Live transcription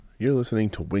You're listening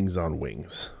to Wings on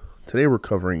Wings. Today we're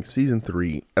covering Season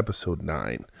 3, Episode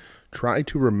 9, Try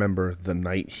to Remember the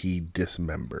Night He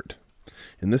Dismembered.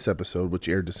 In this episode, which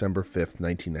aired December 5th,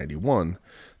 1991,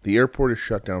 the airport is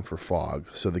shut down for fog,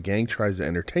 so the gang tries to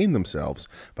entertain themselves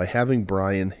by having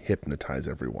Brian hypnotize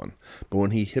everyone. But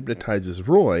when he hypnotizes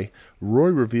Roy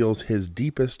reveals his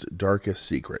deepest, darkest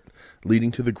secret,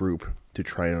 leading to the group to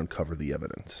try and uncover the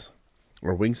evidence.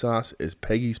 Our wing sauce is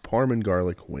Peggy's Parm and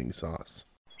Garlic Wing Sauce.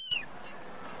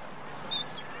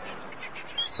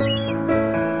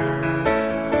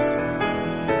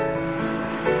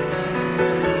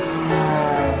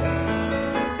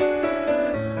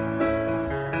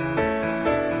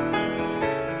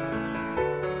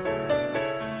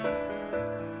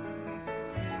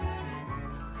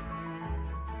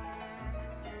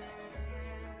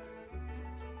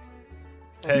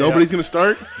 Hey, Nobody's going to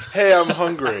start? Hey, I'm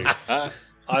hungry.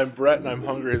 I'm Brett, and I'm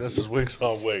hungry, and this is Wings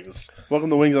on Wings.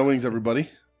 Welcome to Wings on Wings, everybody.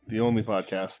 The only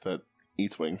podcast that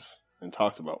eats wings and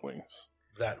talks about wings.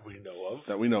 That we know of.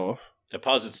 That we know of. It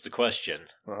posits the question,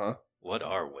 Uh-huh. what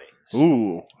are wings?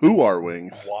 Ooh, who are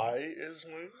wings? Why is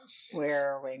wings?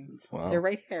 Where are wings? Wow. They're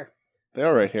right here. They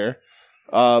are right here.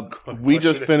 We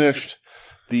just finished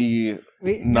the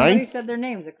Nobody ninth. said their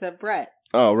names except Brett.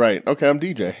 Oh, right. Okay, I'm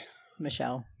DJ.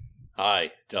 Michelle.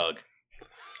 Hi, Doug.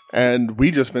 And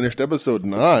we just finished episode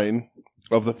 9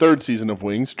 of the 3rd season of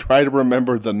Wings. Try to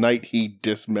remember the night he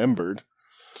dismembered.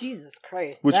 Jesus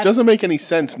Christ. Which doesn't make any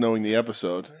sense knowing the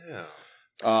episode. Yeah.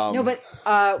 No,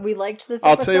 but we liked this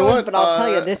I'll episode, tell you what, but I'll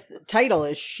tell you, this title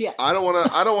is shit. I don't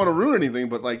want to ruin anything,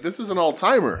 but like this is an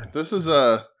all-timer. This is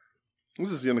gonna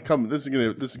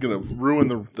ruin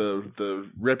the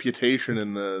reputation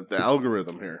and the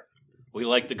algorithm here. We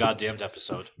like the goddamned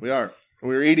episode.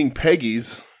 We're eating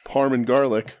Peggy's Parm and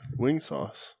Garlic Wing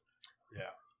Sauce. Yeah.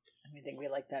 I think we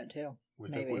like that too. We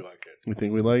think Maybe. we like it. We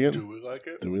think we like it? Do we like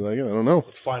it? Do we like it? I don't know.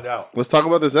 Let's find out. Let's talk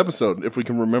about this episode, if we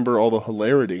can remember all the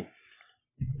hilarity.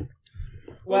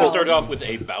 We'll start off with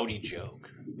a Bowdy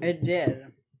joke. It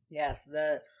did. Yes,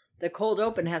 the cold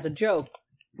open has a joke,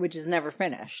 which is never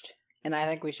finished. And I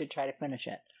think we should try to finish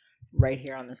it right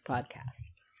here on this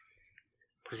podcast.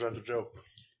 Present a joke.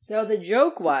 So the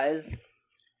joke was,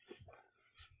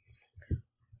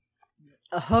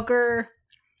 a hooker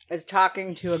is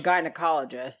talking to a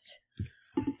gynecologist,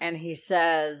 and he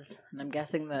says, and I'm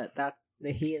guessing that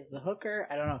he is the hooker.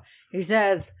 I don't know. He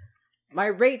says, my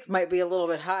rates might be a little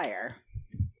bit higher.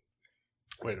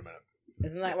 Wait a minute.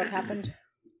 Isn't that what happened?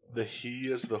 The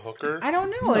he is the hooker? I don't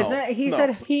know. No, He no.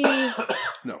 said he...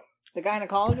 No. The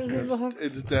gynecologist is the hooker?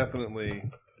 It's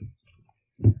definitely...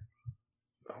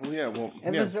 Oh, yeah, well...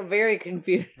 It yeah. was a very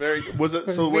confusing... Very... Was it... It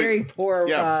was So, very wait... poor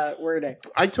yeah. wording.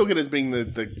 I took it as being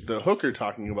the hooker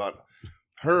talking about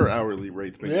her hourly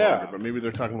rates being longer, but maybe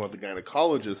they're talking about the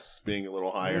gynecologist being a little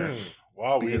higher.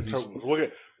 Wow, Because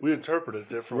we interpret it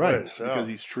different Right, ways. Yeah. because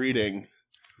he's treating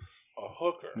a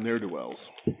hooker.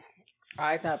 ne'er-do-wells.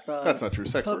 I thought the That's not true.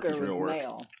 Sex work hooker is real was work.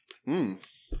 male. Hmm.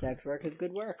 Sex work is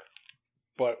good work.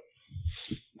 But,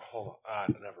 hold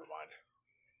on. Never mind.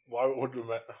 Why would we...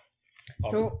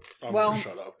 I'm well, gonna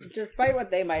shut up. Despite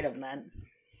what they might have meant,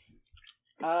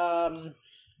 but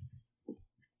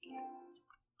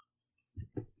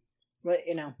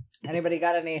anybody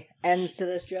got any ends to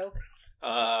this joke?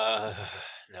 No.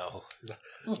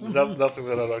 Nothing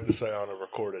that I'd like to say on a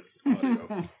recorded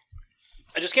audio.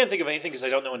 I just can't think of anything because I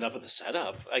don't know enough of the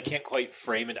setup. I can't quite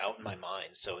frame it out in my mind,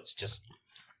 so it's just...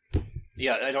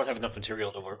 Yeah, I don't have enough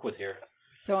material to work with here.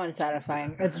 So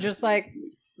unsatisfying. It's just like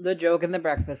the joke in The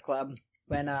Breakfast Club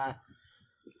when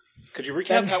Could you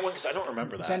recap that one? Because I don't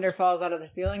remember that. Bender falls out of the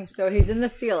ceiling. So he's in the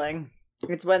ceiling.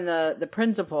 It's when the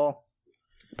principal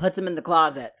puts him in the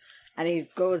closet, and he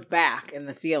goes back in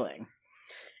the ceiling.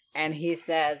 And he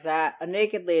says that a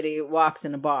naked lady walks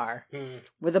in a bar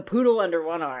with a poodle under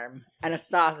one arm and a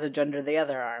sausage under the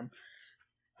other arm.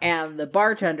 And the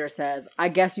bartender says, I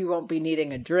guess you won't be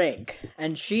needing a drink.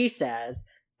 And she says,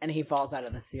 and he falls out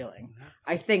of the ceiling.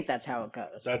 I think that's how it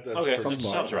goes. That's Okay, pretty that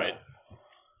spot sounds on. right.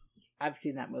 I've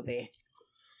seen that movie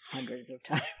hundreds of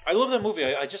times. I love that movie.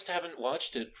 I just haven't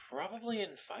watched it probably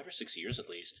in 5 or 6 years at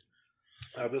least.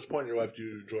 At this point in your life, do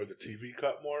you enjoy the TV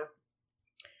cut more?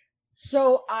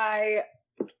 So I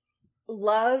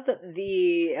love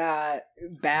the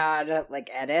bad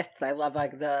edits. I love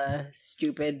the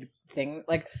stupid thing.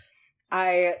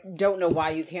 I don't know why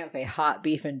you can't say hot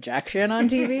beef injection on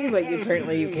TV, but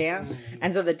apparently you can.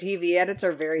 And so the TV edits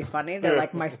are very funny. They're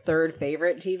my third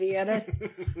favorite TV edits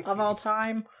of all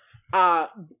time.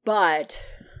 But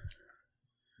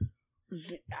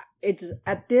it's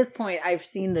at this point I've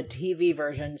seen the TV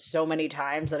version so many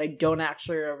times that I don't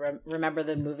actually remember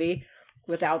the movie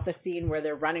without the scene where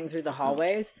they're running through the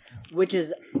hallways, which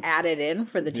is added in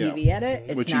for the TV edit.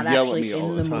 It's Which not you yell at actually me all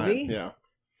in the the time. movie. Yeah.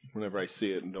 Whenever I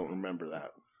see it and don't remember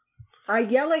that. I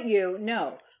yell at you.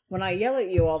 No, when I yell at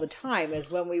you all the time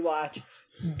is when we watch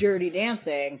Dirty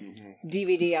Dancing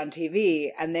DVD on TV,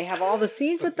 and they have all the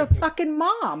scenes with the fucking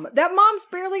mom. That mom's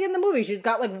barely in the movie. She's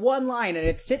got like one line, and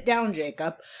it's "Sit down,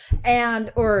 Jacob,"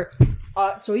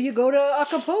 so you go to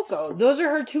Acapulco. Those are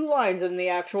her 2 lines in the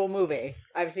actual movie.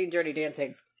 I've seen Dirty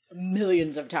Dancing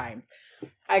millions of times.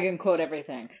 I can quote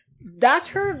everything. That's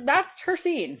her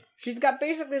scene. She's got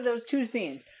basically those 2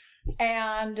 scenes,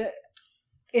 and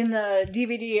in the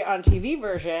DVD on TV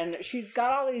version, she's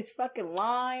got all these fucking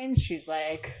lines. She's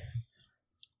like,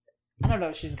 I don't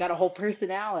know, she's got a whole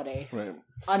personality. Right.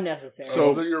 Unnecessary.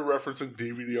 So that you're referencing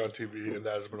DVD on TV, and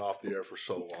that has been off the air for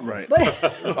so long. Right. But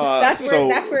that's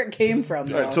where it came from.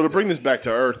 All right, though. so to bring this back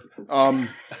to Earth,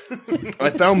 I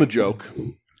found the joke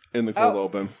in the cold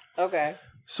open. Okay.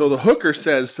 So the hooker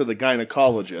says to the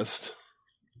gynecologist,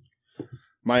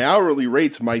 "My hourly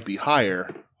rates might be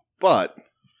higher, but ...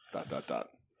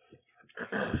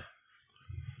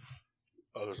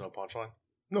 Oh, there's no punchline?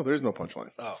 No, there is no punchline.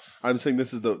 Oh. I'm saying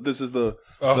this is this is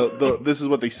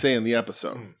what they say in the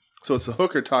episode. Mm. So it's the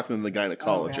hooker talking to the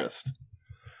gynecologist.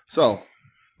 So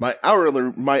my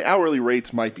hourly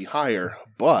rates might be higher,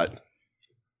 but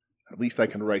at least I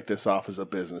can write this off as a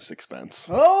business expense.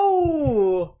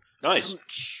 Oh! Nice.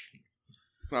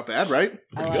 Not bad, right?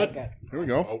 I Pretty like good. it. Here we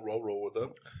go. I'll roll with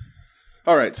that.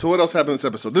 All right, so what else happened in this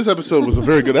episode? This episode was a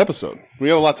very good episode. We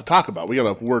got a lot to talk about. We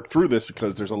got to work through this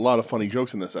because there's a lot of funny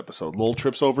jokes in this episode. Lowell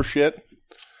trips over shit,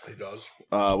 He does.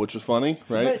 which was funny,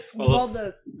 right?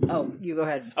 But, you go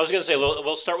ahead. I was going to say,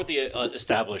 we'll start with the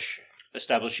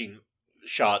establishing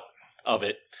shot of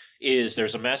it. Is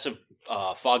there's a massive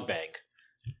fog bank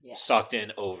socked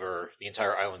in over the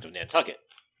entire island of Nantucket.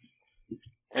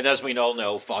 And as we all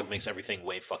know, fog makes everything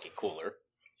way fucking cooler.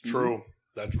 True.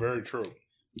 That's very true.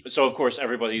 So of course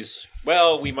everybody's,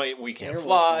 we can't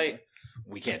fly,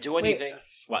 we can't do anything.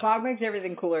 What? Fog makes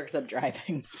everything cooler except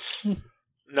driving.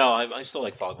 No, I still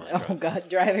like fog when I drive. Oh god,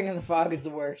 driving in the fog is the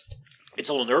worst. It's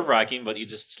a little nerve-wracking, but you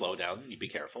just slow down, you be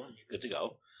careful, and you're good to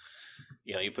go.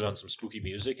 You know, you put on some spooky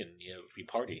music and you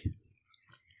party.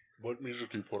 What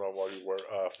music do you put on while you wear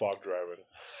fog driving?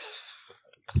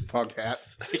 Fog hat.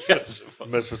 Yes.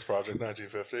 Misfits Project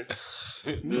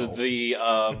 1950.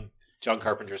 The John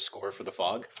Carpenter's score for The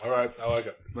Fog. All right, I like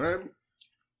it. All right.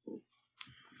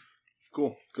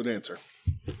 Cool. Good answer.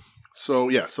 So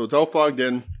it's all fogged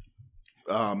in.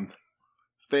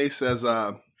 Faye says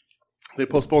they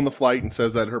postponed the flight and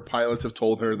says that her pilots have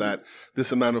told her that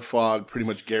this amount of fog pretty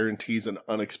much guarantees an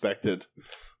unexpected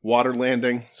water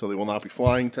landing, so they will not be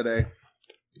flying today.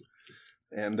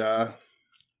 And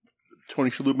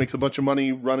Tony Shalhoub makes a bunch of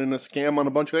money running a scam on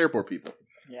a bunch of airport people.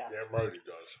 Yeah. Damn right he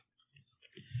does.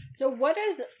 So what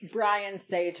does Brian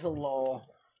say to Lowell?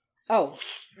 Oh,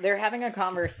 they're having a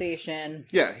conversation.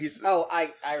 Yeah, he's. Oh,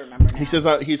 I remember now. He says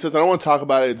I don't want to talk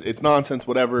about it. It's nonsense,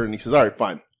 whatever. And he says, all right,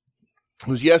 fine.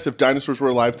 He goes, yes, if dinosaurs were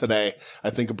alive today, I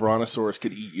think a brontosaurus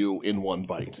could eat you in one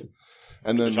bite.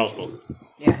 And then His houseboat.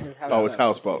 Yeah, his houseboat. his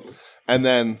houseboat. And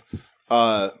then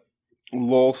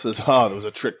Lowell says, there was a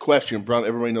trick question.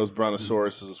 Everybody knows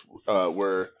brontosauruses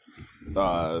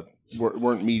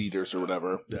weren't meat eaters or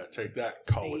whatever. Yeah, take that,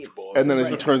 college boy. And then as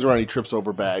he turns around, he trips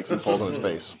over bags and falls on his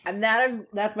face. And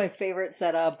that's my favorite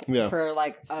setup for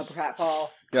like a pratfall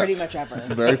pretty much ever.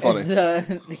 Very funny.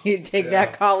 You take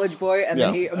that college boy and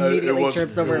then he immediately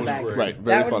trips over a bag. great. Right,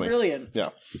 very That funny. was brilliant. Yeah.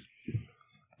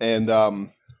 And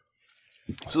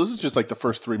so this is just like the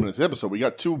first 3 minutes of the episode. We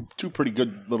got two pretty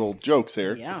good little jokes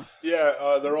here. Yeah.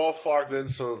 Yeah, they're all fogged in,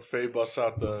 so Faye busts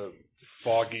out the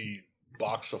foggy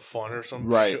box of fun or some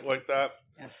Right. shit like that.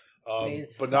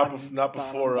 Faye's But foggy not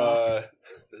bottom before box.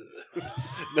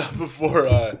 not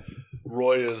before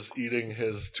Roy is eating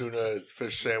his tuna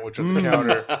fish sandwich at the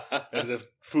counter, and the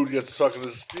food gets stuck in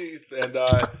his teeth, and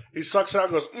he sucks out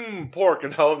and goes, pork,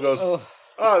 and Helen goes, Oh.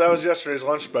 oh, that was yesterday's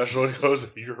lunch special, and he goes,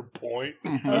 your point?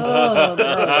 Oh,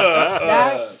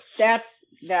 bro. That's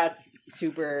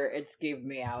super. It's skeeved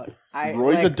me out.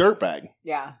 Roy's a dirtbag.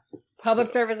 Yeah. Public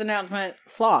service announcement: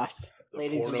 floss,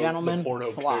 ladies and the gentlemen.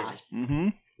 porno Floss. Mm-hmm.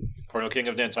 Porno King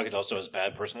of Nantucket also has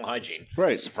bad personal hygiene.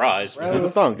 Right. Surprise. Right. With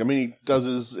a thunk. I mean, he does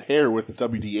his hair with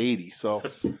WD-80, so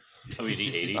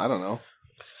WD-80. I don't know.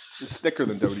 It's thicker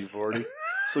than WD-40.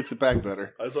 Slicks it back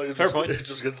better. I was like, Fair point. It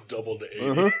just gets doubled to 80.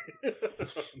 Uh-huh.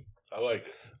 I like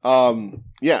it.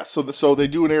 Yeah, so they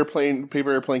do an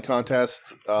paper airplane contest.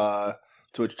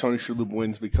 to which Tony Shalhoub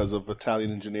wins because of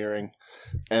Italian engineering,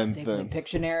 and They then play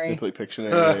Pictionary, they play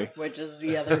Pictionary. which is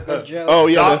the other good joke. Oh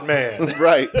yeah, Dot man.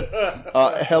 right.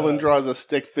 Helen draws a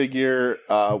stick figure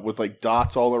with like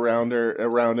dots all around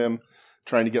him,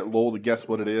 trying to get Lowell to guess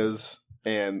what it is.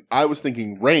 And I was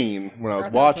thinking rain when I was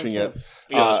watching it.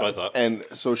 Yeah, that's what I thought. And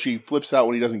so she flips out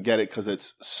when he doesn't get it because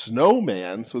it's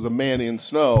snowman. So it's a man in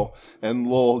snow. And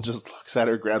Lowell just looks at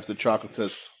her, grabs the chalk, and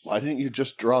says, "Why didn't you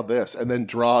just draw this?" And then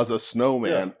draws a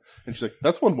snowman. Yeah. And she's like,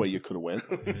 "That's one way you could have went."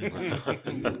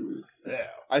 Yeah.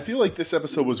 I feel like this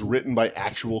episode was written by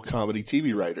actual comedy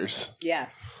TV writers.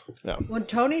 Yes. Yeah. When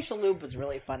Tony Shalhoub was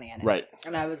really funny in it. Right.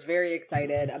 And I was very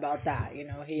excited about that. You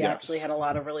know, he Yes. actually had a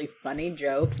lot of really funny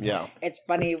jokes. Yeah. It's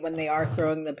funny when they are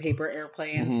throwing the paper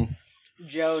airplanes. Mm-hmm.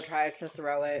 Joe tries to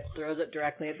throw it, throws it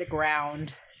directly at the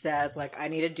ground, says, like, "I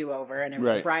need a do-over." And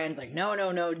Right. Brian's like, no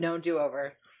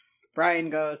do-over. Brian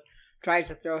goes, tries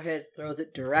to throw his, throws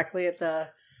it directly at the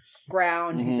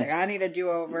ground. He's like, "I need a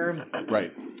do-over."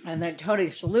 Right. And then Tony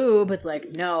Shalhoub is like,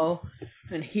 "No."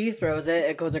 And he throws it.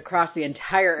 It goes across the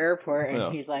entire airport. And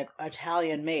Yeah. he's like,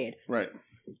 "Italian made." Right.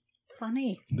 It's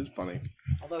funny. It is funny.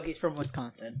 Although he's from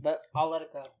Wisconsin. But I'll let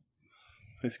it go.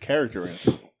 His character is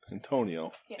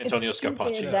Antonio. Antonio It's stupid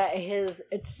Scarpacci.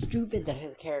 It's stupid that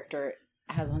his character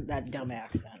hasn't that dumb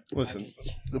accent. Listen, I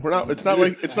just- we're not. It's not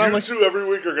like it's not You like two every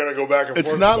week are gonna go back and it's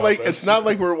forth. not about like this. it's not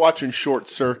like we're watching Short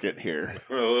Circuit here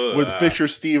with Fisher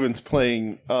Stevens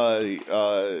playing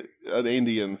an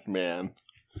Indian man.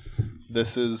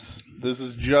 This is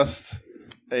just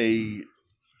a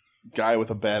guy with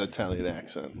a bad Italian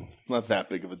accent. Not that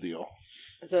big of a deal.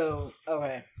 So,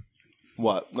 okay.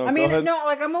 What? No, I mean, go ahead. no,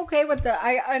 like, I'm okay with the,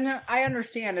 I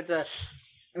understand it's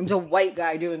a white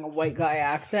guy doing a white guy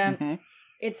accent. Mm-hmm.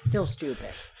 It's still stupid.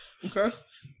 Okay.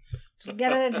 Just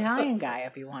get an Italian guy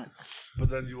if you want. But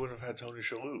then you wouldn't have had Tony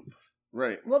Shalhoub.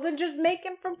 Right. Well, then just make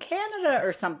him from Canada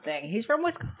or something. He's from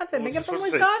Wisconsin. Make him What's he from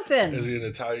supposed to say? Wisconsin. Is he an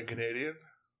Italian Canadian?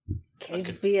 Can he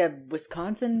just be a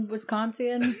Wisconsin? What's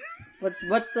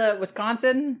the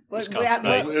Wisconsin?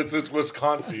 Wisconsinite. It's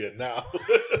Wisconsin now.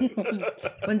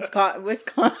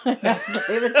 Wisconsin.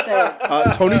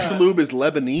 Tony Shalhoub is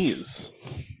Lebanese.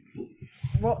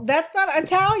 Well, that's not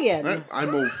Italian.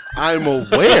 I'm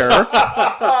aware.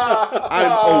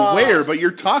 I'm aware, but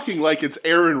you're talking like it's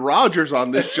Aaron Rodgers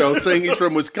on this show saying he's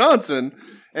from Wisconsin,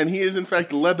 and he is in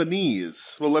fact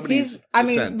Lebanese. Well, Lebanese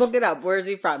descent. Look it up. Where is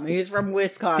he from? He's from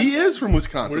Wisconsin. He is from What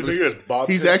Wisconsin. do you think he is, Bob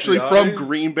He's actually from Pizziotti?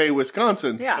 Green Bay,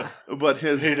 Wisconsin. Yeah. But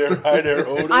his Hey there,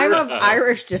 odor. I'm of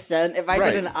Irish descent. If I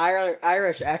Right. did an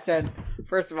Irish accent,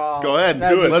 first of all, Go ahead.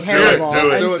 that'd Do be it. Let's hear it. terrible. Do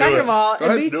it. And Do it. second Do of all, Go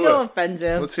it'd be ahead. Do still it.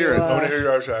 offensive. Let's hear to, it. I want to hear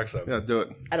your Irish accent. yeah, do it.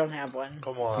 I don't have one.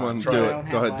 Come on, Come on, try do it. it. don't Go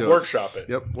have ahead, one. do it. Workshop it.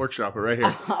 Yep, workshop it right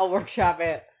here. I'll workshop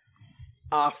it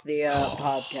off the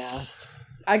podcast.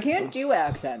 I can't do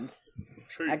accents.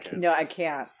 Sure you can. No, I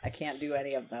can't. I can't do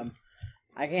any of them.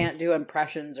 I can't do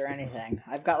impressions or anything.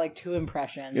 I've got like 2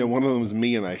 impressions. Yeah, one of them is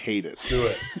me, and I hate it. Do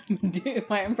it. Dude,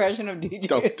 my impression of DJ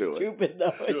Don't is do it. stupid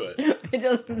though. Do It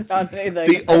doesn't sound anything.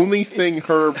 The only thing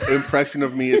her impression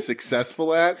of me is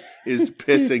successful at is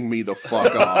pissing me the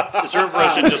fuck off. Is her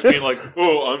impression just being like,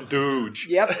 "Oh, I'm Dooge"?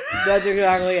 Yep, that's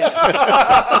exactly it.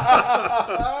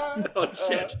 Oh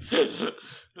shit!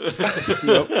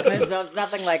 It sounds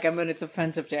nothing like him, and it's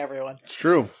offensive to everyone. It's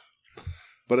true.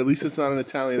 But at least it's not an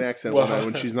Italian accent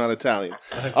when she's not Italian.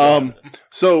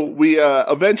 So we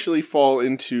eventually fall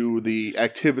into the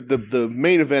activity, the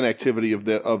main event activity of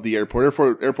the airport.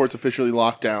 Airport's officially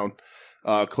locked down,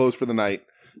 closed for the night.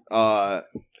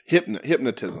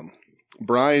 Hypnotism.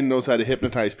 Brian knows how to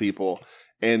hypnotize people,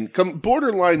 and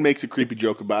Borderline makes a creepy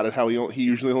joke about it. How he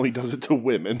usually only does it to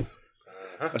women.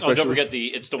 Oh, don't forget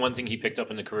it's the one thing he picked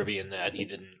up in the Caribbean that he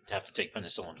didn't have to take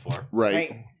penicillin for. Right.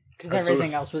 Right? Because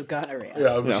everything else was gonorrhea.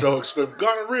 Yeah, I'm so exclaimed.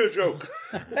 Gonorrhea joke.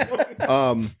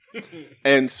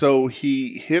 And so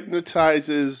he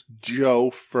hypnotizes Joe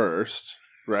first,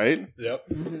 right? Yep.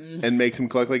 And makes him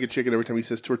cluck like a chicken every time he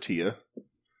says tortilla.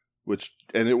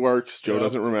 And it works. Joe Yep.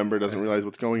 doesn't remember, doesn't realize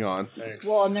what's going on. Thanks.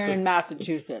 Well, and they're in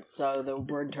Massachusetts, so the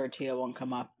word tortilla won't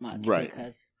come up much Right.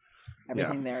 because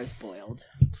everything there is boiled.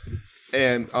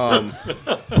 And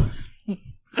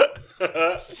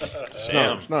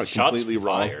Sam, it's not shots completely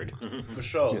wrong. fired.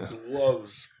 Michelle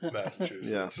loves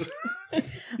Massachusetts.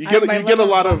 you I have get my you get a lemon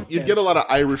lot of Boston. you get a lot of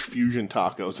Irish fusion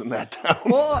tacos in that town.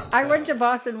 Well, I went to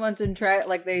Boston once and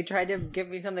they tried to give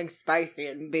me something spicy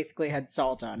and basically had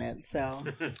salt on it. So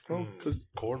Because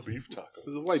Corned beef taco.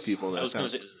 there's white people in I that was town.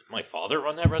 going to say, my father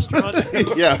run that restaurant.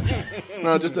 Yeah,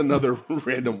 no, just another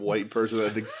random white person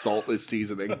that thinks salt is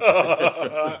seasoning.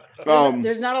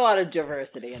 there's not a lot of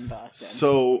diversity in Boston.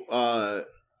 So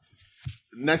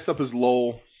next up is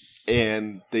Lowell,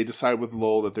 and they decide with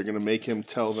Lowell that they're going to make him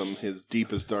tell them his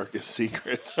deepest, darkest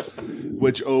secret,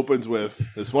 which opens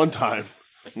with this one time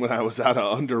when I was out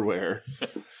of underwear.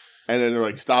 And then they're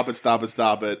like, stop it, stop it,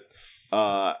 stop it.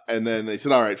 And then they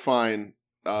said, all right, fine.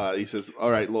 He says,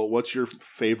 all right, Lowell, what's your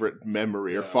favorite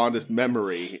memory or fondest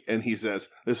memory? And he says,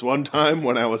 this one time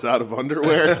when I was out of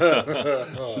underwear.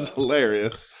 Which is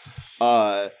hilarious.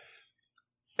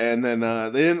 And then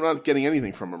they didn't end up getting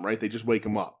anything from him, right? They just wake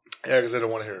him up. Yeah, because they don't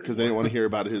want to hear it. Because they didn't want to hear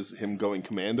about him going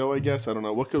commando, I guess. I don't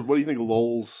know. What do you think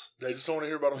Lowell's... They just don't want to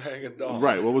hear about him hanging down.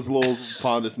 Right. What was Lowell's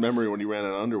fondest memory when he ran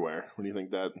out of underwear? What do you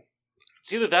think that...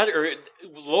 It's either that or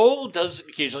Lowell does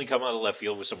occasionally come out of left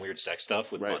field with some weird sex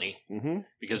stuff with Bunny. Mm-hmm.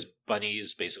 Because Bunny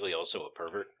is basically also a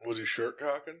pervert. Was he shirt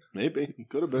cocking? Maybe. He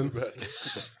could have been.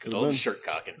 Good old shirt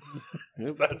cocking.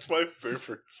 Yep. That's my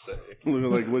favorite saying. Looking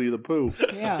like Winnie the Pooh.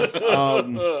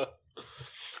 Yeah.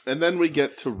 And then we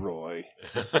get to Roy.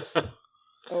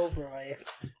 Oh, boy.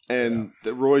 And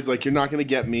Roy's like, you're not going to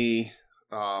get me.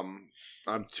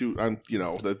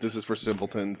 That this is for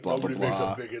simpletons, blah, Nobody blah,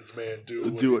 blah. makes a Biggins man do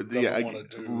what Do he it. doesn't Yeah, want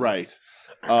to do. right.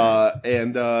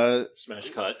 And Smash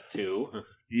cut too.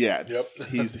 yeah, Yep.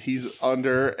 he's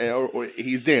under, or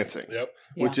he's dancing. Yep.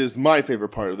 Which is my favorite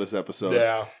part of this episode.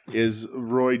 Yeah. Is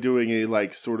Roy doing a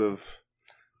like sort of,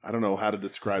 I don't know how to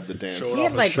describe the dance. Showing He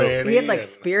had off like his fanny and-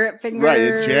 spirit fingers. Right,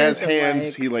 it's jazz and, hands.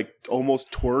 like- He like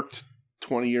almost twerked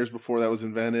 20 years before that was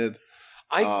invented.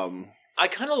 I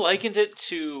kind of likened it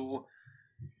to,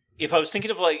 if I was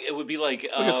thinking of like, it would be like,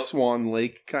 It's like a Swan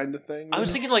Lake kind of thing. I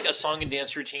was thinking like a song and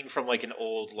dance routine from like an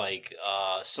old like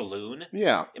saloon,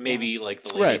 yeah, maybe like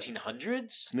the late Right.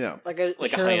 1800s. yeah, like a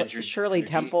Like a Shirley, high-end Shirley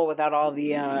energy. Temple without all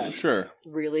the sure.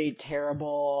 really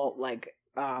terrible like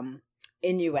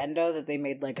innuendo that they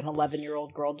made like an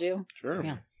 11-year-old girl do. Sure.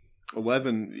 Yeah.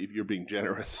 11, if you're being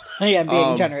generous. Yeah, I'm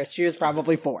being generous. She was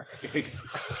probably 4.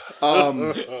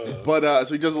 But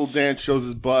so he does a little dance, shows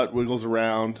his butt, wiggles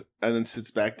around, and then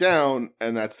sits back down,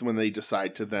 and that's when they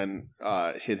decide to then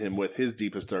hit him with his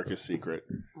deepest, darkest secret,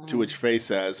 to which Faye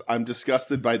says, I'm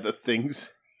disgusted by the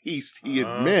things he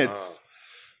admits,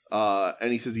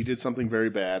 and he says he did something very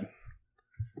bad.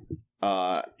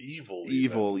 Evil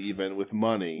even, with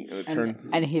money. And it turns...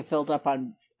 And he filled up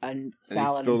on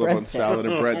salad and filled up on breadsticks. salad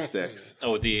and breadsticks.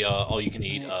 Oh, the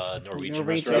all-you-can-eat Norwegian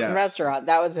restaurant. Yes. restaurant.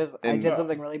 That was his. I And- did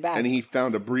something really bad. And he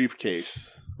found a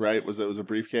briefcase, right? It was a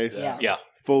briefcase? Yeah. Yeah.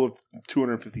 Full of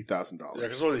 $250,000. Yeah,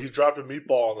 because he dropped a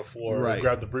meatball on the floor Right. and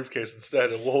grabbed the briefcase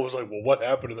instead, and Lowell was like, well, what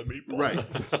happened to the meatball?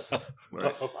 Right.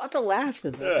 Right. Lots of laughs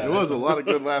in this. Yeah. There was a lot of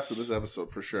good laughs in this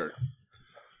episode, for sure.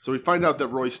 So we find out that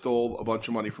Roy stole a bunch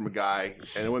of money from a guy,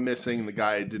 and it went missing, and the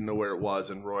guy didn't know where it was,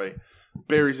 and Roy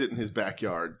buries it in his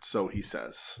backyard, so he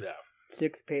says. Yeah.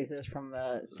 6 paces from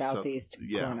the southeast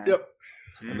yeah. corner. Yep.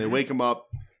 And they wake him up,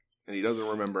 and he doesn't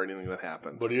remember anything that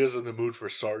happened. But he is in the mood for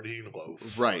sardine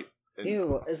loaf. Right. And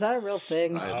Ew, is that a real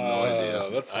thing? I have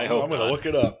no idea. I hope I'm going to not. look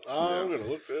it up. I'm going to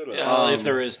look it up. Yeah, if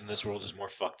there is, then this world is more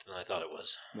fucked than I thought it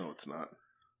was. No, it's not.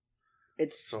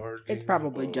 It's Sardine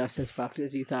probably loaf. just as fucked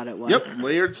as you thought it was. Yep,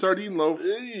 layered sardine loaf.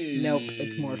 Nope,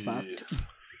 it's more fucked.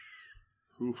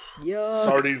 Oof. Yuck.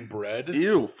 Sardine bread?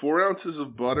 Ew, 4 ounces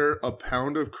of butter, a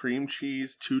pound of cream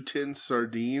cheese, 2 tins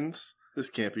sardines. This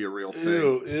can't be a real thing.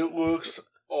 Ew, it looks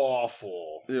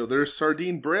awful. Ew, there's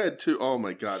sardine bread too. Oh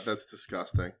my god, that's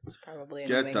disgusting. It's probably a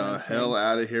Get New the England hell thing.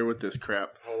 out of here with this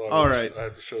crap. Hold on. All right. I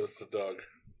have to show this to Doug.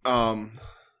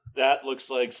 That looks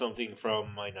like something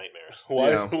from my nightmares.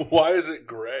 Why is it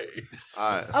gray?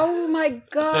 Oh my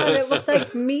god, it looks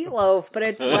like meatloaf, but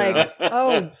it's like,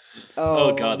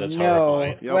 oh God, that's no.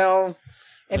 horrifying. Yep. Well,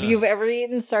 if you've ever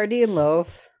eaten sardine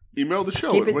loaf, email the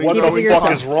show. Keep it- What What Keep the it to fuck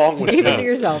yourself. is wrong with keep it to you?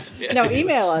 yourself. No,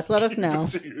 email us. Let us know.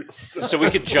 So we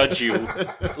could judge you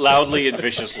loudly and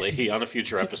viciously on a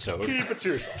future episode. Keep it to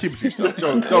yourself. Keep it to yourself.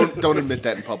 Don't admit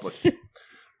that in public.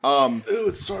 Ew,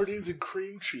 it's sardines and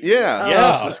cream cheese. Yeah,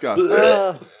 Yeah. disgusting.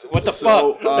 What the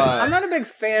So, fuck? I'm not a big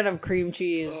fan of cream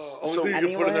cheese. Only So thing you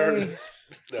can put in there. anyway.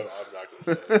 No, I'm not going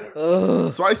to say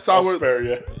it. So I saw I'll where spare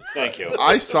you. Thank you.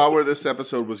 I saw where this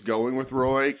episode was going with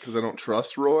Roy because I don't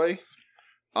trust Roy.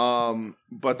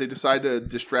 But they decide to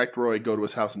distract Roy, go to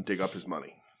his house, and dig up his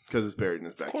money because it's buried in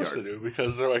his Of course they backyard. do,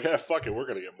 because they're like, fuck it, we're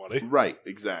going to get money. Right,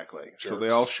 exactly. So Jerks. they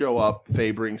all show up.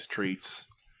 Faye brings treats,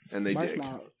 and they dig.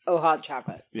 Marshmallows. Oh, hot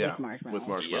chocolate. Yeah, With marshmallows. with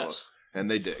marshmallows, Yes. and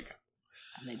they dig.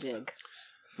 And they dig.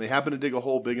 They happen to dig a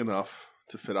hole big enough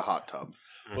to fit a hot tub.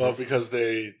 Well, because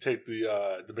they take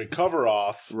the big cover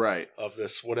off Right. of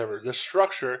this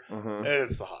structure, Uh-huh. and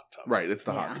it's the hot tub. Right. It's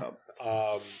the Yeah. hot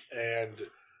tub. And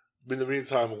in the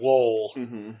meantime, Lowell,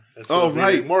 Mm-hmm. instead Oh, of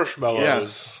right. eating marshmallows,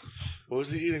 Yes. What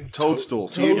was he eating?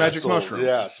 Toadstools. He ate magic mushrooms.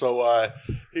 Yeah, so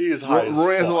he is high as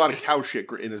Roy has a fuck. lot of cow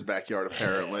shit in his backyard,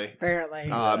 apparently. Apparently.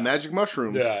 Magic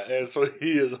mushrooms. Yeah, and so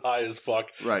he is high as fuck.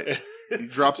 Right. He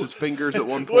drops his fingers at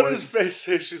one point. What does his face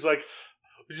say? She's like,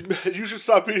 you should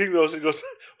stop eating those. He goes,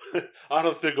 I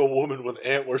don't think a woman with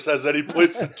antlers has any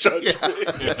place to judge me.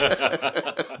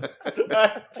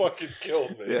 That fucking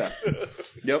killed me. Yeah.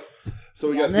 Yep. So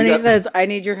we got. And then he says, I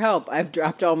need your help. I've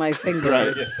dropped all my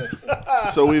fingers. Right.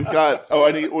 So we've got.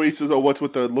 He says, what's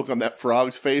with the look on that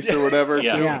frog's face or whatever?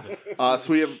 Yeah. Too?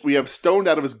 So we have stoned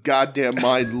out of his goddamn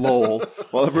mind Lowell,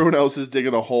 while everyone else is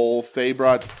digging a hole. Faye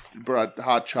brought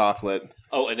hot chocolate.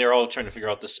 Oh, and they're all trying to figure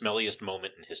out the smelliest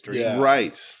moment in history. Yeah.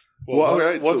 Right. Well, all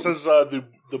right, one so- says the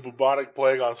bubonic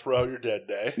plague on Throw Out Your Dead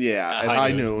Day. Yeah, At at high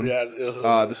high noon. noon.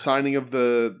 Yeah. The signing of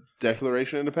the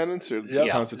Declaration of Independence or Yep.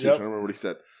 Constitution. Yep. I don't remember what he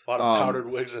said. A lot of powdered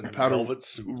wigs and velvet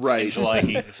suits. Right. In July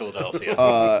heat in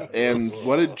Philadelphia. And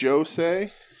what did Joe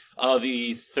say?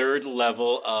 The third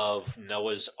level of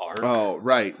Noah's Ark. Oh,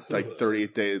 right, like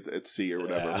 38 days at sea or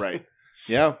whatever. Yeah. Right.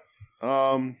 Yeah.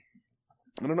 I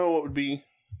don't know what would be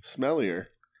smellier.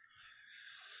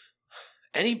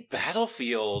 Any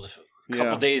battlefield a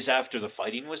couple Yeah. days after the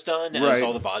fighting was done, as Right.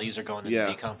 all the bodies are going into Yeah.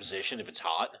 decomposition if it's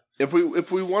hot. If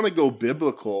we want to go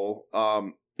biblical,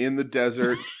 in the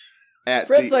desert at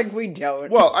Fred's the, like, we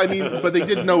don't. well, I mean, but they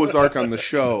did Noah's Ark on the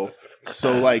show,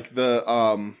 so like it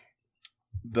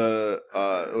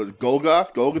was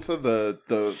Golgotha,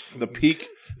 the peak,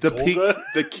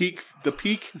 the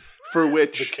peak for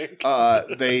which The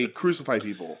kink. they crucify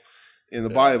people in the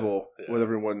Yeah, Bible, yeah. with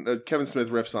everyone. Kevin Smith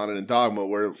riffs on it in Dogma,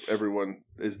 where everyone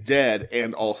is dead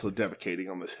and also defecating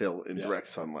on this hill in Yeah. direct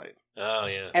sunlight. Oh,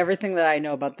 yeah. Everything that I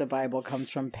know about the Bible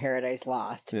comes from Paradise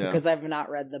Lost. Yeah. Because I've not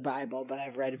read the Bible, but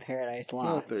I've read Paradise Oh,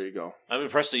 Lost. there you go. I'm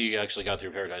impressed that you actually got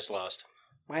through Paradise Lost.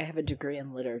 I have a degree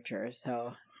in literature,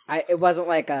 so it wasn't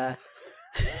like a.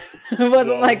 It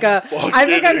wasn't like a. I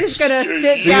think I'm just gonna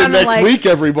sit See you down and next like. week,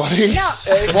 everybody. No,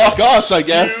 Walk us, I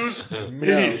guess. Excuse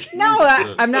me. no,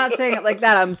 I'm not saying it like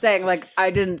that. I'm saying like I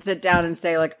didn't sit down and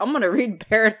say like I'm gonna read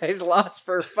Paradise Lost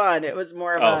for fun. It was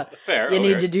more of Oh, fair. you okay.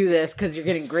 need to do this because you're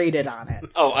getting graded on it.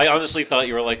 Oh, I honestly thought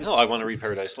you were like, no, I want to read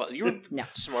Paradise Lost. You were No.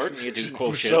 smart and you do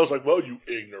cool shit. Michelle's like, well, you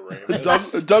ignorant.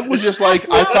 Doug was just like,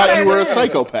 I thought you were a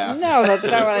psychopath. No, that's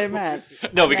not what I meant.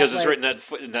 No, because That, it's like-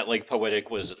 written in that like poetic,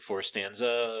 was it four stanza?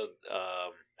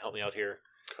 Help me out here.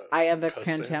 Iambic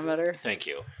Costanza. pentameter. Thank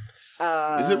you.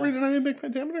 Is it written in iambic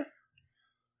pentameter?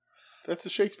 That's a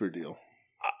Shakespeare deal.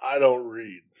 I don't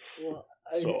read, Well,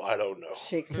 so I don't know.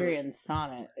 Shakespearean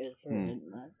sonnet is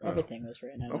written. Everything was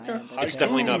written in Okay. iambic It's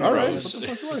definitely not All right. prose. What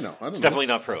the fuck do I know? I don't It's know. definitely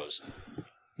not prose.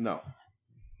 No.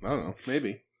 I don't know.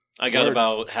 Maybe. I got Words.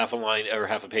 about half a line or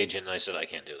half a page in and I said, I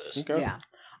can't do this. Okay. Yeah.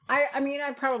 I mean,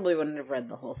 I probably wouldn't have read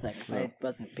the whole thing if I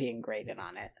wasn't being graded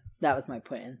on it. That was my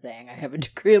point in saying I have a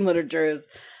degree in literature. Is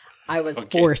I was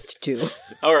Okay. forced to.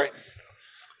 All right.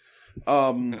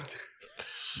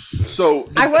 So,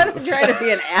 I wasn't trying to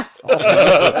be an asshole.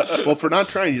 well, for not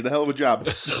trying, you did a hell of a job.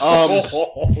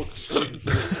 Oh,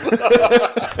 Jesus.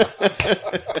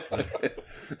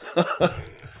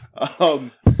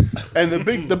 And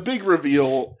the big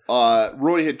reveal,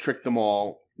 Roy had tricked them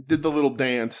all, did the little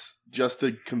dance just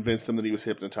to convince them that he was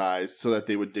hypnotized so that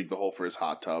they would dig the hole for his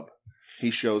hot tub.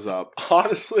 He shows up.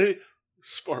 Honestly,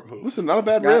 smart move. Listen, not a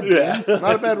bad rib. Yeah.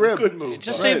 Not a bad rib. Good move. It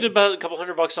just Right. saved about a couple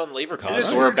 $100 on labor It is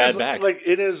costs or a weird bad 'cause, back. Like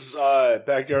in his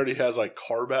backyard, he has like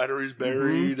car batteries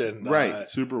buried and Right.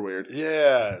 Super weird.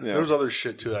 Yeah, Yeah. there's other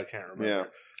shit too. I can't remember. Yeah.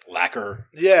 Lacquer.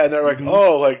 Yeah, and they're like,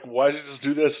 oh, like, why did you just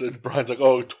do this? And Brian's like,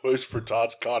 oh, Toys for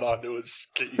Tots caught onto his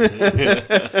ski.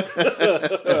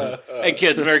 Hey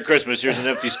kids, Merry Christmas. Here's an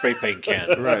empty spray paint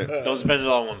can. Right. Don't spend it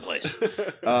all in one place.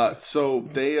 So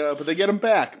they get him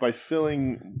back by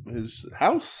filling his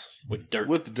house With dirt.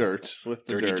 with dirt. With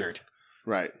the dirty dirt.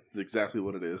 Right. That's exactly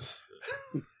what it is.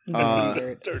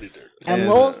 Dirty dirt. And And,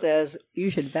 Lowell says you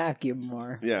should vacuum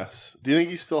more. Yes. Do you think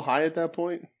he's still high at that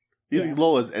point? Do you think Yes.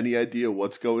 Lowell has any idea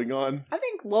what's going on? I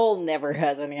think Lowell never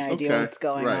has any idea Okay, what's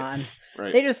going right. on.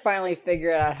 Right. They just finally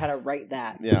figured out how to write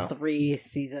that. Yeah. 3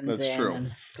 seasons That's in. true.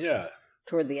 And Yeah.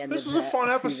 toward the end This of was a that fun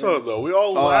season. episode, though. We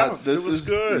all laughed. this It was is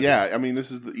good. Yeah, I mean,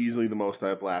 this is easily the most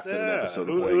I've laughed at an Yeah, episode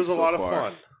it of was a Wings lot so of far.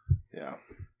 fun. Yeah.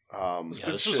 Yeah,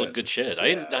 Good this was shit. good shit.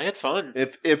 Yeah. I had fun.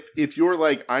 If you're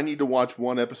like, I need to watch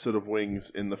one episode of Wings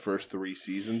in the first 3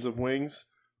 seasons of Wings,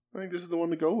 I think this is the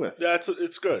one to go with. Yeah,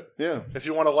 it's good. Yeah. If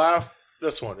you want to laugh,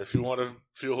 this one. If you want to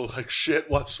feel like shit,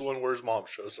 watch the one where his mom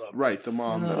shows up. Right, the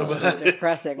mom. Oh, episode. the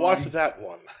depressing Watch one. that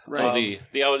one. Right.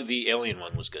 Oh, the alien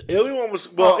one was good. Alien one was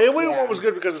yeah. one was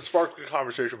good because it sparked a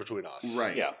conversation between us.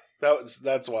 Right. Yeah.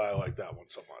 That's why I like that one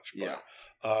so much. But,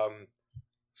 Yeah.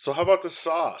 So how about the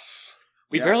sauce?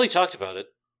 We barely talked about it.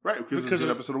 Right, because it's Because an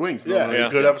of- episode of Wings. Yeah,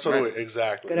 good episode of Wings.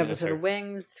 Exactly. Good episode of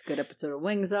Wings. Good episode of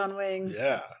Wings on Wings.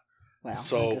 Yeah. Well,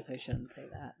 So- I guess I shouldn't say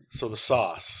that. So the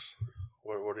sauce.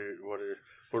 What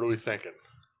are we thinking?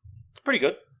 Pretty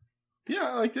good. Yeah,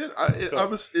 I liked it.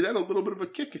 It had a little bit of a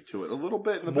kick to it, a little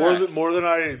bit in the More back. more than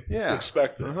I Yeah.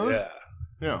 expected. Uh-huh. Yeah.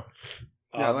 Yeah.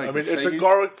 Yeah, I like I mean, it. it's a Peggy's-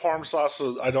 garlic parm sauce,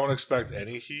 so I don't expect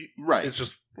any heat. Right. It's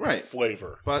just Right.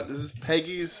 flavor. But this is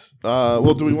Peggy's.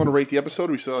 Well, do we want to rate the episode?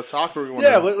 Or we still talk, or we want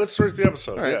Yeah, to? let's rate the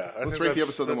episode. All right. Yeah, let's rate the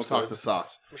episode, then we'll talk the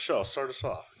sauce. Michelle, start us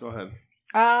off. Go ahead.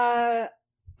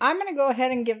 I'm going to go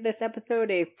ahead and give this episode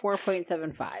a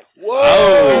 4.75.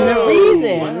 Whoa! And the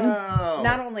reason, Wow.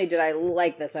 not only did I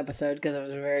like this episode because it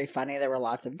was very funny, there were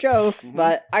lots of jokes, Mm-hmm.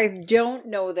 but I don't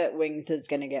know that Wings is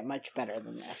going to get much better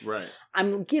than this. Right.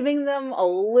 I'm giving them a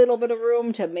little bit of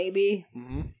room to maybe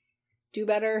Mm-hmm. do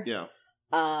better. Yeah.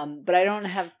 But I don't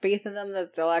have faith in them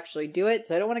that they'll actually do it,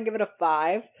 so I don't want to give it a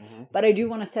 5, Mhm. but I do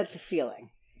want to set the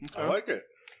ceiling. I like it.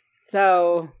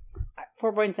 So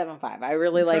 4.75. I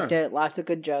really Okay. liked it. Lots of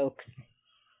good jokes.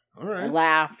 All I right.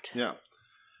 laughed. Yeah.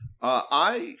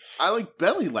 I like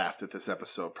belly laughed at this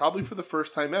episode, probably for the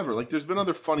first time ever. Like, there's been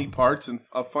other funny parts and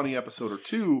a funny episode or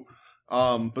two,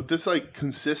 but this like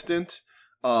consistent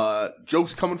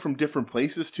jokes coming from different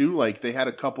places too. Like, they had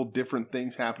a couple different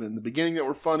things happen in the beginning that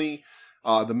were funny.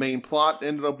 The main plot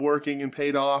ended up working and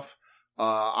paid off.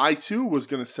 I too was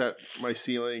going to set my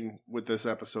ceiling with this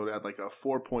episode at like a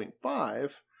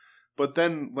 4.5. But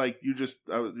then, like,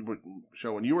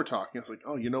 Michelle, when you were talking, I was like,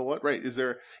 oh, you know what? Right. Is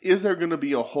there going to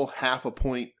be a whole half a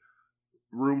point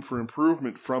room for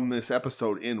improvement from this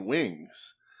episode in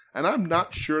Wings? And I'm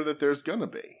not sure that there's going to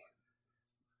be.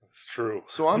 It's true.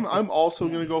 So I'm also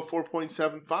going to go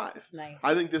 4.75. Nice.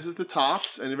 I think this is the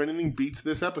tops, and if anything beats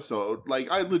this episode,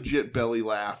 like, I legit belly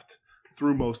laughed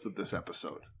through most of this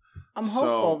episode. I'm So,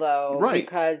 hopeful though, right.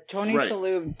 because Tony Right.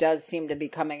 Shalhoub does seem to be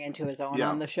coming into his own Yeah.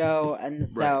 on the show, and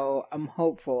so I'm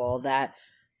hopeful that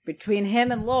between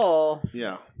him and Lowell,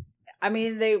 Yeah. I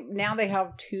mean, they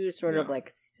have two sort of Yeah. like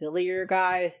sillier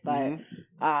guys, but Mhm.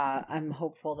 I'm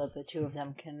hopeful that the two of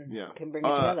them can bring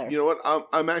it together. You know what?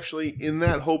 I'm actually in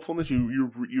that hopefulness.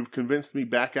 You've convinced me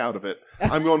back out of it.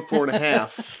 I'm going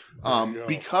 4.5. There you go.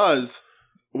 Because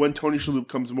when Tony Shalhoub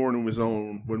comes more into his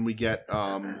own, when we get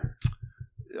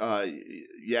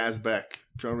Yazbek,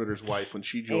 John Ritter's wife, when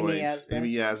she joins,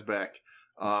 Amy Yazbek,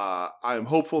 I'm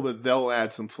hopeful that they'll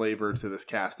add some flavor to this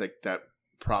cast that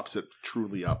props it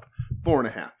truly up.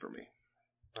 4.5 for me,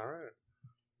 All right.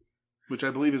 which I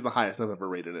believe is the highest I've ever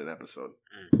rated an episode.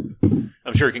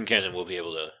 I'm sure Kincannon will be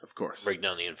able to Of course. break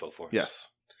down the info for us. Yes.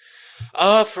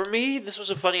 For me, this was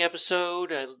a funny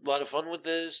episode. I had a lot of fun with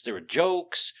this. There were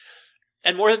jokes.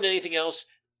 And more than anything else,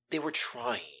 they were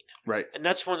trying. Right. And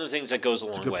that's one of the things that goes a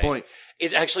That's long a good way. point.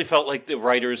 It actually felt like the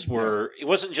writers were... It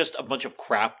wasn't just a bunch of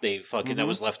crap that Mhm.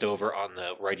 was left over on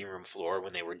the writing room floor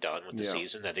when they were done with the Yeah.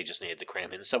 season that they just needed to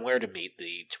cram in somewhere to meet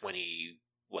the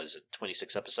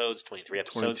 26 episodes, 23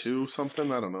 episodes? 22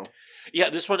 something? I don't know. Yeah,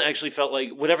 this one actually felt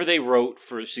like whatever they wrote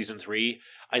for season 3,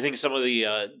 I think some of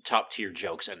the top tier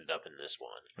jokes ended up in this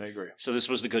one. I agree. So this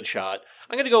was the good shot.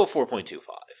 I'm going to go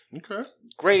 4.25. Okay.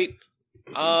 Great.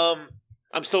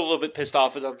 I'm still a little bit pissed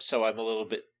off at them, so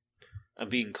I'm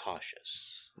being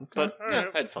cautious. Okay. But All yeah,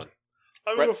 right. I had fun.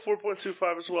 I'm Brett? going to go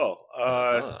 4.25 as well.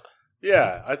 Ah.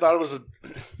 Yeah, I thought it was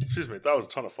excuse me, I thought it was a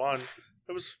ton of fun.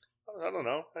 It was, I don't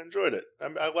know, I enjoyed it.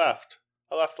 I laughed.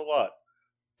 I laughed a lot.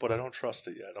 But I don't trust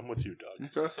it yet. I'm with you, Doug.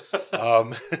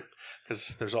 Okay. Because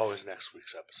there's always next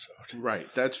week's episode.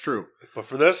 Right. That's true. But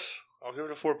for this, I'll give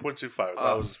it a 4.25. I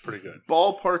thought it was pretty good.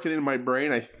 Ballparking in my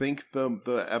brain, I think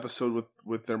the episode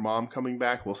with their mom coming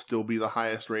back will still be the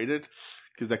highest rated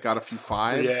because that got a few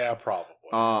 5s. Yeah, probably.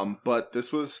 But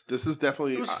this is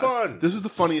definitely It was fun. This is the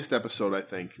funniest episode I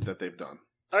think that they've done.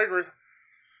 I agree.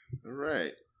 All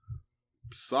right.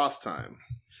 Sauce time.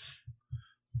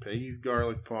 Peggy's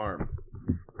garlic parm.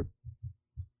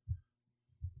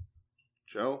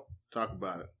 Joe, talk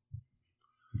about it.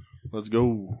 Let's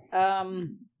go.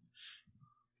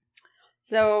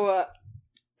 So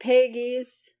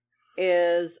Peggy's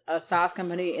is a sauce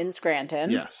company in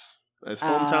Scranton. Yes. As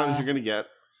hometown as you're going to get.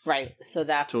 Right. So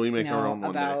that's Till we make our own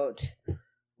one day. about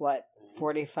what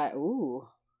 45. Ooh,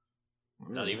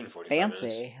 Not even 45 minutes.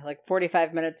 fancy. Like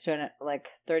 45 minutes to like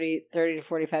 30 to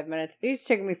 45 minutes. It used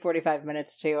to take me 45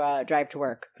 minutes to drive to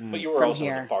work. But you were From also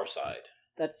on here. the far side.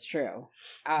 That's true.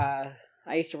 I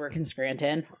I used to work in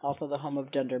Scranton, also the home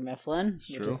of Dunder Mifflin,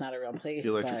 which True. is not a real place. The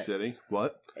Electric but City.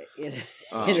 What? It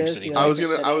Electric is City. the I was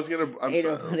Electric gonna. City. I'm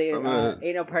Ain't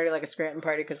gonna. no party like a Scranton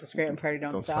party because the Scranton party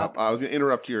don't stop. I was gonna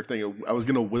interrupt your thing. I was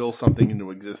gonna will something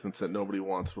into existence that nobody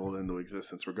wants willed into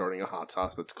existence regarding a hot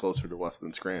sauce that's closer to us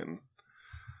than Scranton.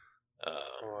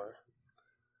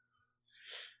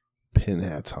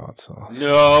 Pinhead's hot sauce.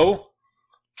 No.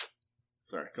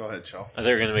 Sorry, go ahead, Shell. I thought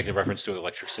you were going to make a reference to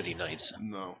Electric City Nights.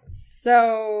 No.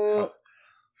 So,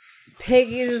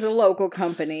 Piggy's is a local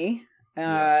company.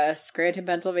 Yes. Scranton,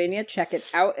 Pennsylvania. Check it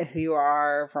out if you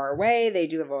are far away. They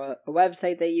do have a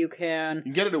website that you can You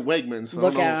can get it at Wegmans.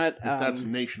 look I don't know at. if that's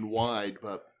nationwide,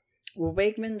 but Well,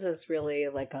 Wegmans is really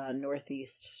like a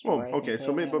northeast store. I okay. think.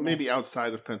 So maybe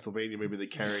outside of Pennsylvania, maybe they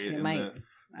carry it They in might. the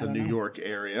I don't New know. York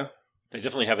area. They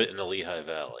definitely have it in the Lehigh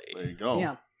Valley. There you go.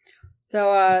 Yeah.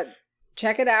 So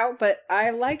check it out. But I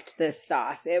liked this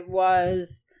sauce. It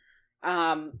was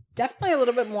definitely a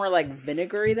little bit more like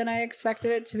vinegary than I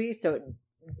expected it to be. So it,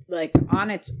 like on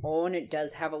its own, it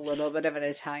does have a little bit of an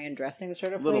Italian dressing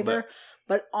sort of Little flavor. bit.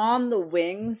 But on the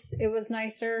wings, it was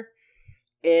nicer.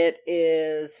 It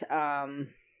is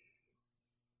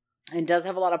it does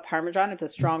have a lot of Parmesan. It's a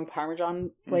strong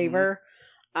Parmesan flavor.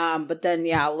 But then,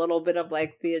 yeah, a little bit of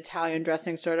like the Italian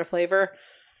dressing sort of flavor.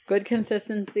 Good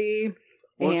consistency.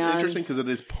 Well, it's and interesting because it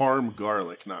is Parm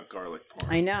garlic, not garlic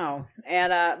parm. I know.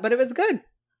 And but it was good.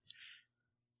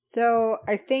 So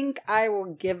I think I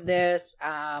will give this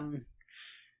a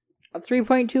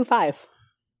 3.25.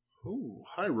 Ooh,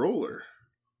 high roller.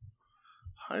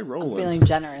 High roller. I'm feeling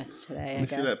generous today, Let me I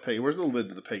guess. see that Peggy. Where's the lid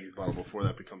to the Peggy's bottle before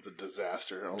that becomes a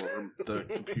disaster all over the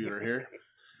computer here?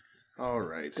 All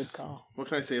right. Good call. What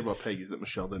can I say about Peggy's that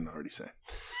Michelle didn't already say?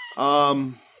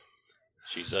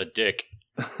 She's a dick.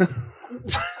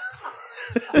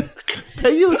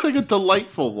 Peggy looks like a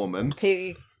delightful woman.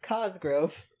 Peggy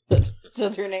Cosgrove. That's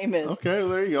what her name is. Okay, well,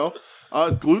 there you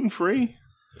go. Gluten free.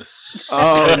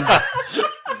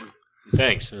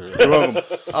 Thanks. You're welcome.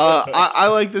 I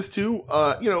like this too.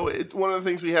 One of the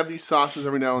things we have these sauces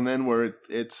every now and then where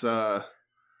it's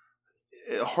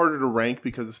harder to rank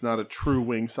because it's not a true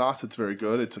wing sauce. It's very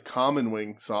good. It's a common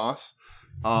wing sauce.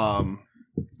 But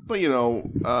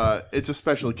it's a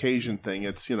special occasion thing.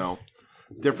 It's,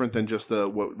 different than just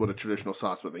what a traditional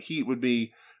sauce with a heat would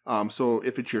be. So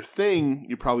if it's your thing,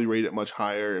 you probably rate it much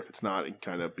higher. If it's not, it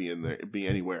can kind of be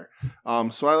anywhere.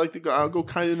 So I like to go. I'll go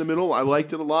kind of in the middle. I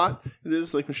liked it a lot. It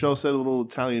is, like Michelle said, a little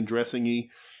Italian dressing-y.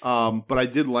 But I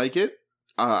did like it.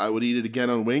 I would eat it again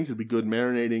on wings. It'd be good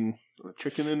marinating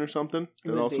chicken in or something.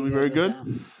 It'd also be very good.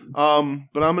 But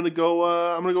I'm gonna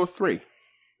go 3.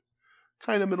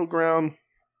 Kind of middle ground.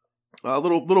 A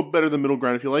little better than middle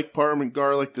ground. If you like parm and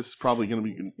garlic, this is probably going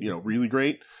to be really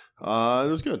great. It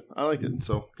was good. I like it.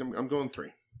 So I'm going 3.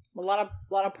 A lot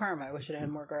of parm. I wish it had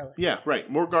more garlic. Yeah, right.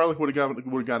 More garlic would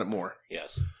have got it more.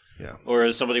 Yes. Yeah. Or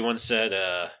as somebody once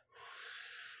said,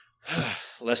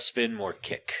 less spin, more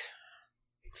kick.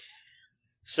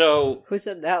 So Who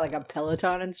said that? Like a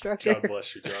Peloton instructor? God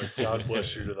bless you, Doug. God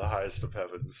bless you to the highest of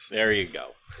heavens. there you go.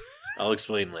 I'll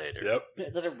explain later. Yep.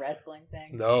 Is it a wrestling thing?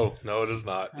 No, it is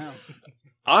not. Oh.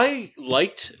 I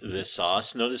liked this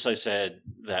sauce. Notice I said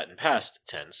that in past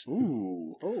tense.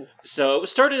 Ooh. Oh. So it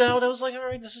started out, I was like, all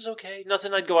right, this is okay.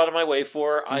 Nothing I'd go out of my way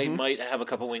for. I might have a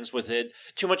couple wings with it.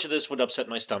 Too much of this would upset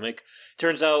my stomach.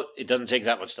 Turns out it doesn't take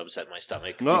that much to upset my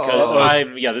stomach. Uh-oh.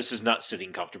 Because this is not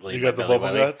sitting comfortably You in got my the belly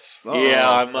bubble belly. guts? Yeah,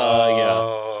 I'm,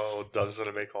 Oh, Doug's going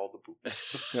to make all the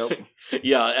poops. Yep.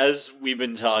 Yeah, as we've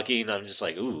been talking, I'm just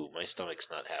like, ooh, my stomach's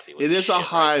not happy with It this is a shit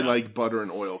high right now. like butter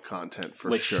and oil content for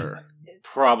Which- sure.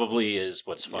 Probably is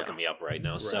what's fucking me up right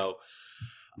now. Right. So,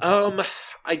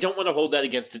 I don't want to hold that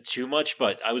against it too much,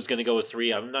 but I was going to go with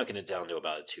 3. I'm not going to down to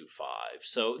about a 2.5.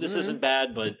 So this isn't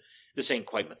bad, but this ain't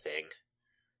quite my thing.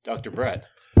 Dr. Brett.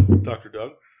 Dr.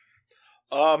 Doug.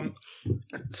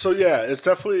 So yeah, it's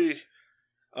definitely.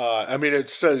 It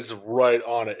says right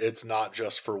on it. It's not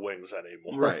just for wings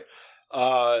anymore. Right.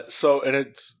 And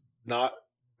it's not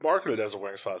marketed as a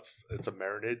wing sauce. It's a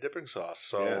marinated dipping sauce.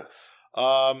 So, Yes.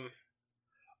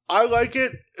 I like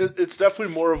it. It's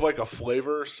definitely more of like a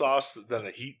flavor sauce than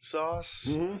a heat sauce.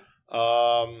 Mm-hmm.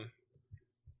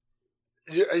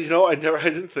 I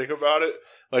didn't think about it.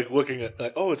 Like looking at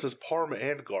it says parm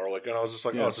and garlic, and I was just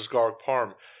like, Yeah. it's just garlic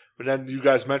parm. But then you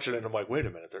guys mentioned it, and I'm like, wait a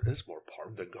minute, there is more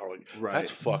parm than garlic. Right.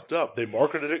 That's fucked up. They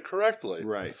marketed it correctly.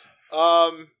 Right.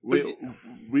 But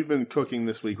We've been cooking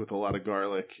this week with a lot of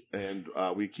garlic, and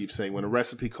we keep saying when a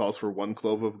recipe calls for 1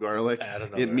 clove of garlic, add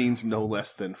another. it means no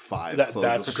less than 5 cloves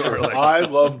That's of true. garlic. I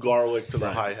love garlic to the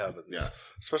Right. high heavens.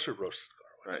 Yes. Especially roasted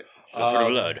garlic. Right. For the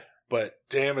blood. but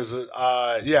damn, is it?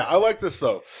 Yeah, I like this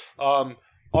though. I'll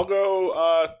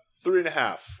go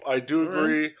 3.5. I do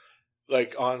agree.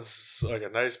 Like on like a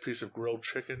nice piece of grilled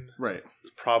chicken, Right.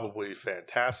 is probably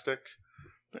fantastic.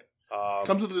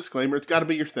 Comes with a disclaimer. It's got to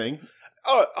be your thing.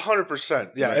 Oh,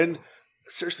 100%. Yeah, Right. and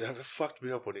seriously, that fucked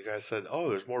me up when you guys said, "Oh,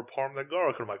 there's more parm than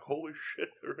garlic." And I'm like, "Holy shit,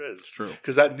 there is!" It's true.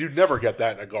 Because that you never get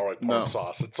that in a garlic parm No.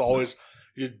 sauce. It's always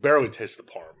you barely taste the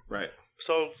parm. Right.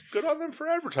 So good on them for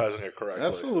advertising it correctly.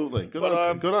 Absolutely. Good But,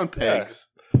 on good on Pegs.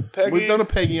 Peggy, We've done a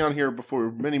Peggy on here before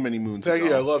many moons Peggy,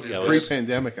 ago. I love you. Yeah, it was-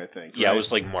 Pre-pandemic, I think. Yeah, right? it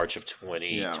was like March of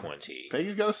 2020.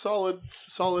 Peggy's got a solid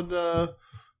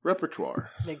repertoire.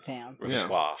 Big fans. Yeah.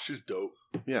 Wow. She's dope.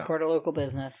 Yeah. Support a local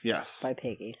business. Yes. By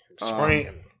Piggies.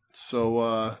 Scranton.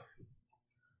 So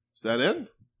is that it?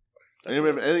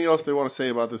 Anybody have anything else they want to say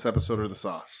about this episode or the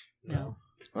sauce? No.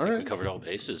 All We right. covered all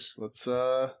bases. Let's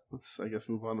I guess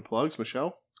move on to plugs.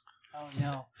 Michelle? Oh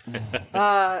no.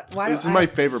 Why This is don't my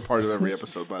favorite part of every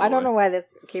episode, by the way. I don't know why this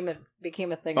became a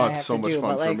thing Oh, I it's have so to much do, fun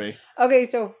but like, for me. okay,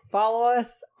 so follow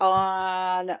us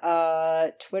on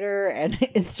Twitter and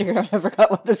Instagram. I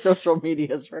forgot what the social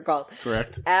medias were called.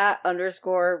 Correct.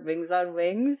 @_Wings on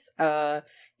Wings.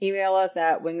 Email us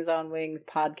at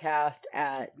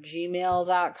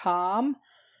wingsonwingspodcast@gmail.com.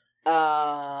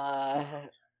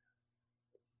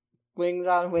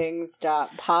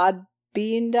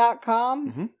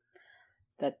 wingsonwings.podbean.com. Mhm.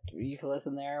 That you can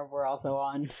listen there. We're also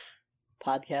on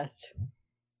podcast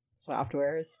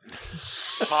softwares.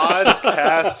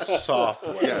 Podcast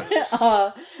software. Yes.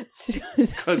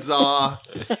 Kazaa,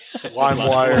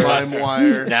 LimeWire.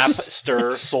 LimeWire,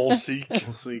 Napster.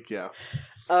 Soulseek. Seek, yeah.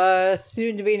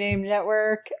 Soon to be named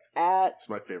network at It's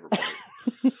my favorite part.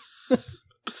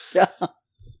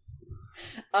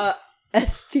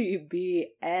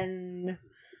 STBN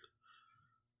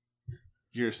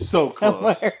You're so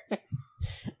close. somewhere.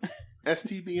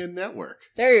 STBN Network.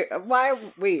 There you why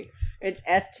wait. It's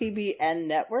STBN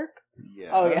network? Yes.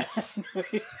 Oh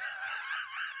yeah.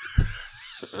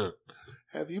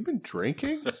 Have you been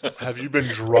drinking? Have you been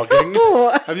drugging?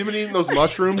 Have you been eating those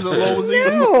mushrooms that Lowell was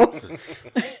eating? No.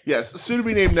 Yes, soon to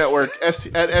be named network at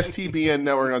STBN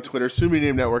Network on Twitter, soon to be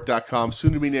named network.com,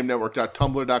 soon to be named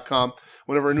network.tumblr.com.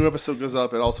 Whenever a new episode goes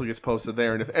up, it also gets posted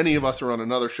there. And if any of us are on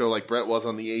another show, like Brett was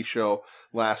on the A show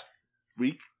last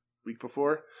week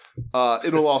before,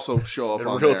 it'll also show up In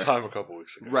on real there. time a couple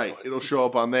weeks ago. Right, But it'll show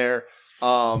up on there.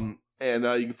 And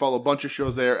you can follow a bunch of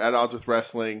shows there at Odds with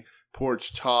Wrestling,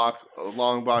 Porch Talk,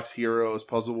 Long Box Heroes,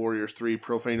 Puzzle Warriors 3,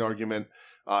 Profane Argument,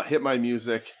 Hit My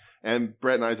Music, and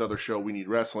Brett and I's other show, We Need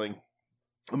Wrestling,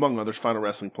 among others, Final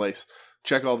Wrestling Place.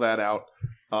 Check all that out.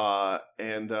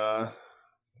 And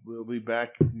we'll be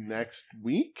back next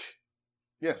week.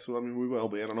 Yes, well, I mean, we will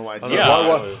be. I don't know why I said Yeah.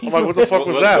 that. I'm like, what the fuck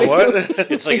was that? What?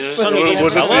 It's like, is there something you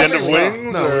Was can this tell the us? end of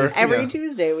Wings? No. Or? Every Yeah.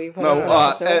 Tuesday we put No,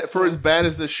 out an episode. for as bad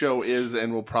as this show is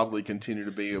and will probably continue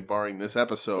to be, barring this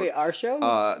episode. Wait, our show?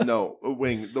 No, the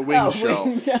Wings show.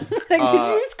 Wings. Did you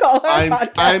just call our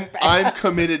podcast I'm bad?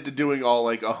 committed to doing all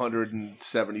like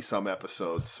 170 some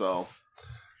episodes. So,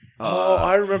 Oh,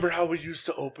 I remember how we used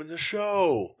to open the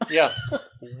show. Yeah.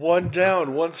 One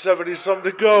down, 170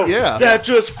 something to go. Yeah. That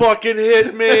just fucking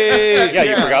hit me. Yeah,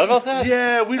 you forgot about that?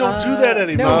 Yeah, we don't do that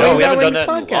anymore. No, Wings we haven't on done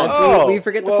Wings that in a podcast. while. We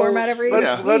forget the format every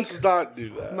let's, week. let's not do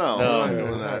that. no, No. we're not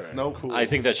doing that. Alright. No, Cool. I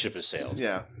think that ship has sailed.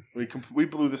 yeah, we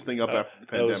blew this thing up after the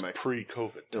That was pandemic.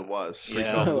 pre-COVID. It was.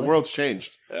 Yeah. The world's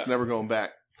changed. It's never going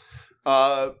back.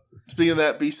 Speaking of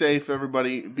that, be safe,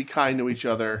 everybody. Be kind to each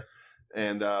other,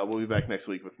 and we'll be back next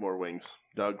week with more Wings.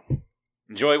 Doug.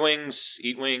 Enjoy wings,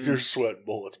 eat wings. You're sweating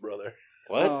bullets, brother.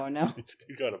 What? Oh, no.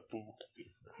 You got to boo.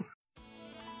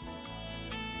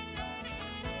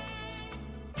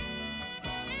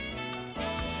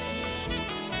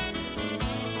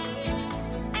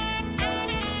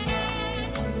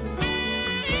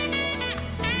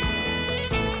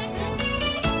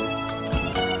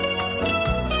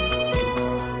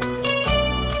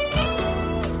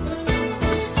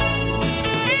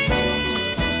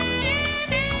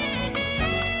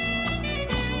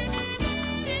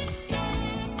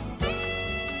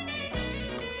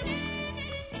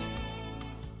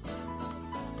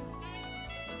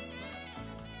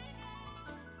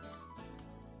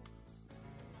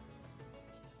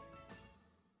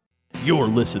 You're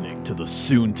listening to the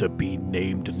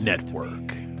soon-to-be-named network,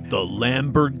 the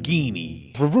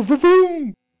Lamborghini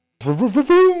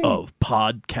of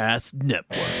podcast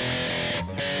networks.